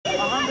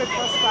the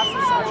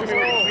trespassers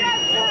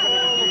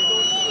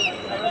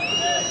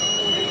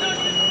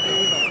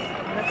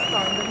next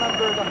time,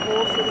 remember the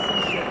whole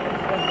citizenship,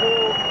 the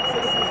whole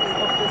citizens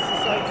of this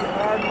society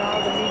are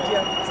now the media,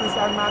 since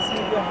our mass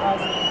media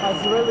has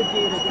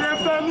relegated.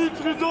 Stéphanie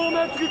Trudeau,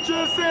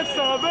 matricule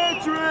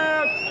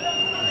 728!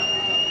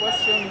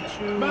 Question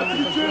to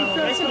Matricule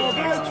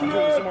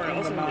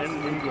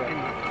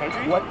 728!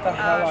 what the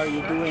hell are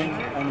you doing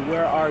and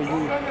where are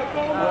you?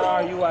 Where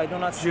are you? I do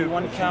not see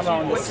one camera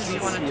on the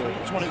streets here.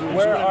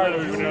 Where are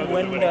you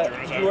when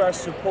you are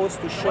supposed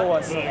to show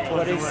us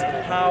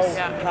how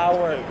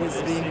power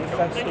is being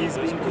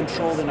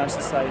controlled in our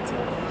society?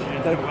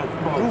 The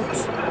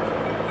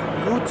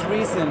root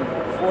reason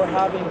for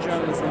having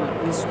journalism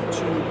is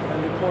to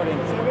reporting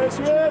is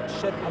to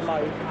shed a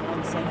light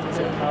on centers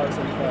of powers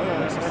in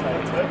our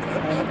society.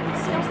 And it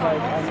seems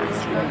like as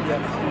history media,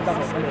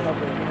 that's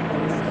uncovering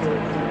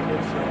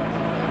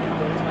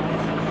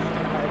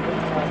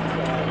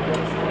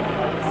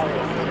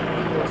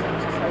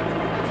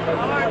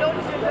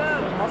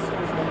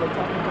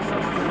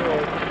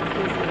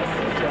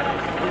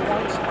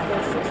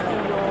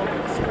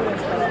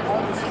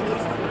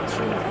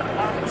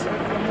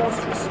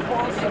most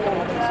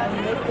responsible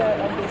and make that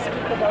and they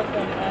speak about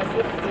them as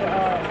if they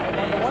are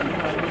on the one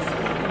hand they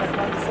speak in a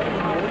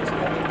condescending way to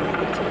them and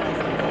they change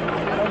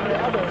on the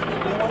other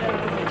they want them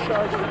to be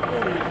charged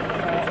fully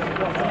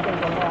under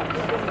the law.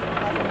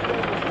 Men,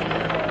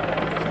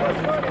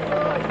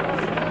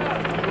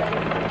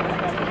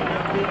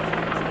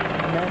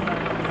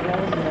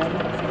 grown men in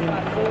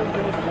full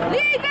uniform.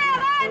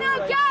 Libérez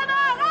nos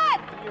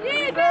camarades!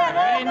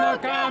 Libérez nos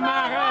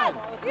camarades!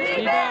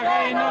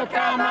 Libérez nos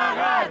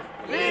camarades!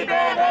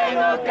 Libérez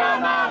nos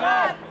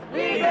camarades!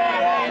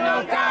 Libérez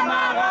nos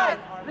camarades!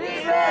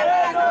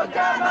 Libérez nos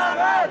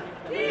camarades!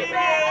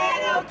 Libérez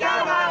nos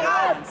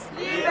camarades!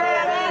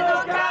 Libérez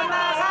nos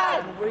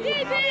camarades!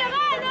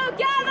 Libérez nos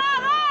camarades!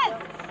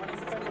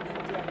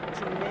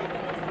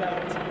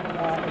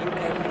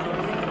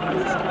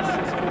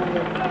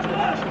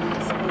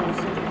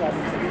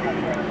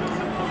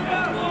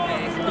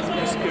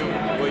 Est-ce que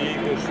vous voyez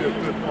que je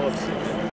peux passer?